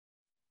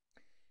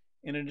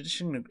In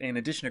addition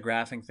to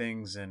graphing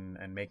things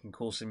and making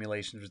cool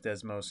simulations with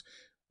Desmos,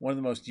 one of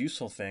the most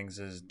useful things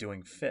is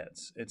doing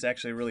fits. It's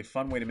actually a really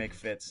fun way to make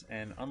fits,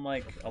 and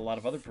unlike a lot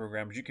of other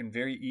programs, you can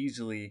very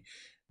easily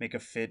make a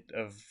fit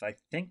of, I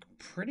think,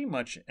 pretty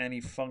much any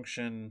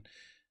function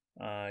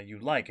you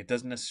like. It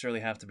doesn't necessarily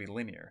have to be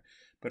linear.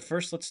 But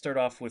first, let's start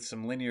off with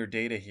some linear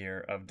data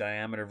here of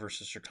diameter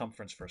versus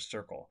circumference for a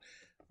circle.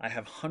 I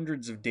have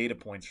hundreds of data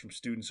points from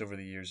students over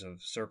the years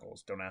of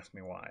circles. Don't ask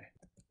me why.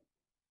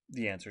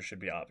 The answer should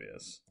be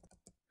obvious.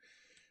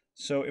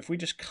 So if we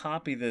just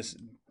copy this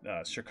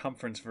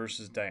circumference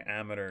versus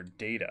diameter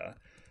data,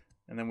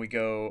 and then we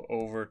go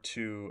over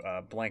to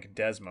blank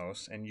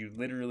Desmos, and you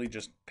literally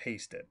just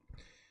paste it.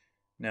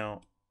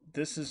 Now,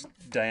 this is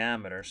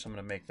diameter, so I'm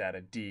going to make that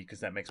a D because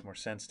that makes more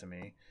sense to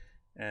me.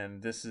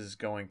 And this is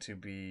going to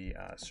be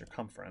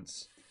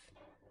circumference.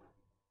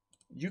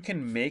 You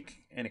can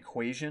make an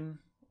equation,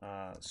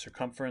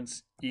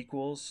 circumference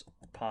equals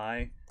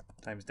pi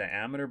times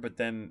diameter, but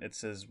then it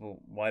says, well,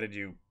 why did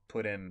you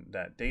put in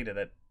that data?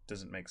 That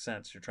doesn't make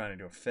sense. You're trying to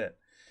do a fit.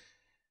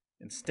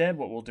 Instead,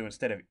 what we'll do,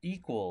 instead of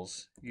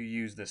equals, you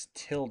use this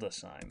tilde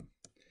sign,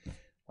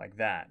 like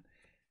that.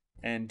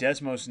 And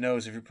Desmos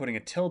knows if you're putting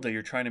a tilde,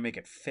 you're trying to make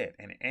it fit.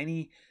 And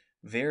any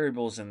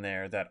variables in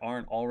there that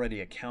aren't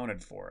already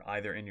accounted for,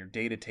 either in your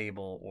data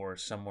table or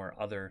somewhere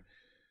other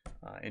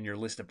in your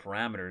list of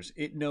parameters,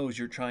 it knows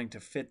you're trying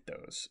to fit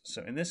those.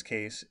 So in this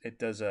case, it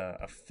does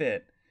a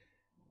fit,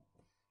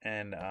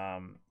 and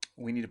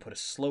we need to put a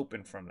slope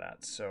in front of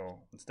that. So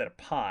instead of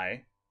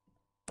pi,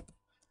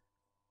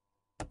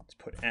 let's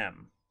put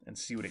m and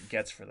see what it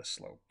gets for the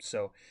slope.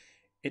 So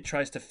it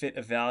tries to fit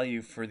a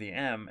value for the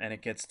m, and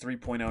it gets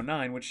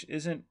 3.09, which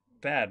isn't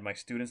bad. My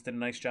students did a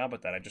nice job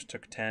with that. I just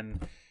took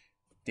 10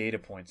 data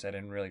points. I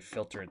didn't really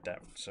filter it that,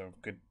 so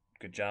good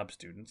job,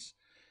 students.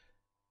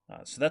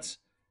 So that's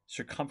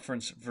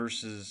circumference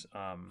versus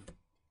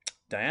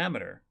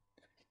diameter.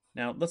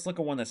 Now let's look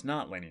at one that's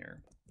not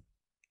linear.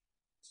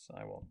 So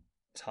I will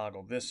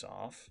toggle this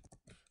off.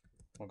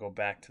 We'll go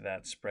back to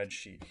that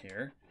spreadsheet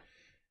here.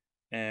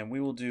 And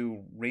we will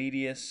do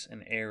radius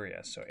and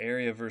area. So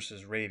area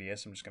versus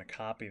radius. I'm just going to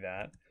copy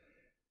that.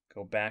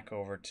 Go back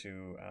over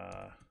to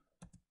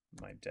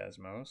my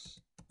Desmos.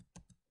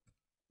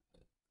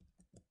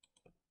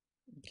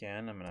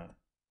 Again, I'm going to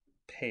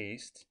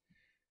paste.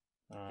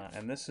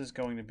 And this is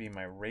going to be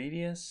my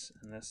radius,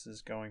 and this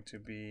is going to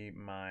be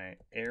my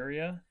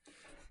area.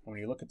 When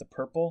you look at the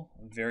purple,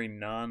 very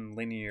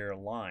non-linear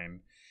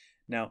line.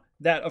 Now,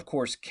 that, of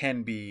course,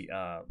 can be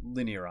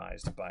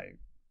linearized by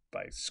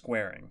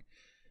squaring.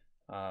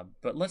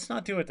 But let's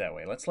not do it that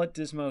way. Let's let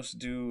Desmos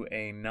do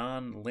a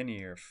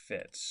non-linear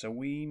fit. So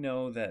we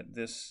know that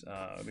this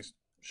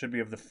should be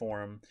of the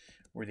form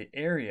where the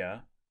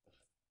area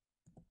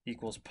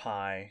equals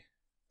pi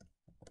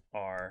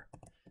r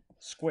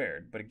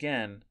squared. But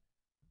again,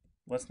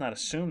 let's not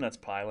assume that's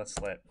pi. Let's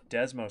let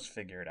Desmos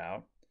figure it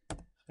out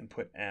and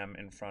put m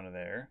in front of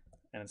there.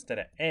 And instead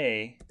of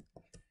a,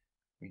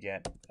 we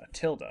get a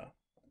tilde.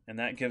 And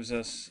that gives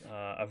us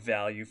a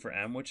value for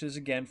m, which is,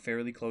 again,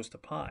 fairly close to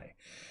pi.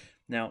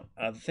 Now,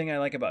 the thing I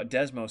like about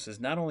Desmos is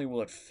not only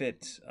will it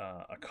fit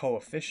a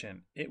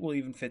coefficient, it will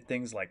even fit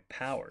things like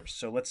powers.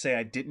 So let's say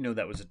I didn't know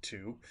that was a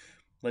 2.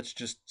 Let's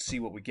just see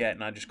what we get,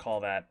 and I just call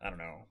that, I don't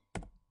know,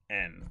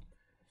 n.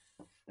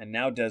 And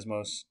now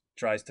Desmos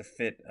tries to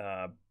fit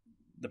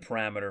the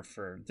parameter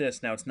for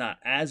this. Now, it's not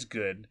as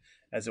good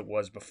as it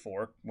was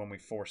before when we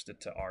forced it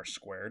to r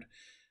squared.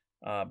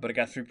 But it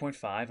got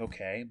 3.5,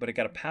 okay. But it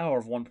got a power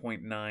of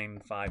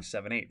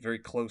 1.9578, very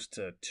close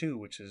to 2,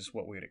 which is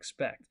what we would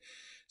expect.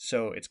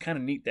 So it's kind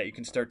of neat that you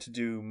can start to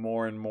do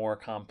more and more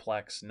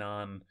complex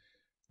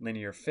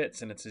non-linear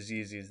fits, and it's as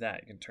easy as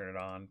that. You can turn it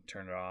on,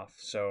 turn it off.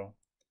 So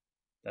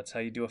that's how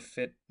you do a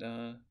fit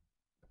in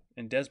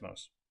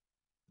Desmos.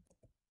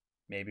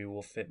 Maybe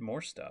we'll fit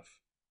more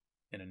stuff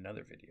in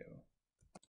another video.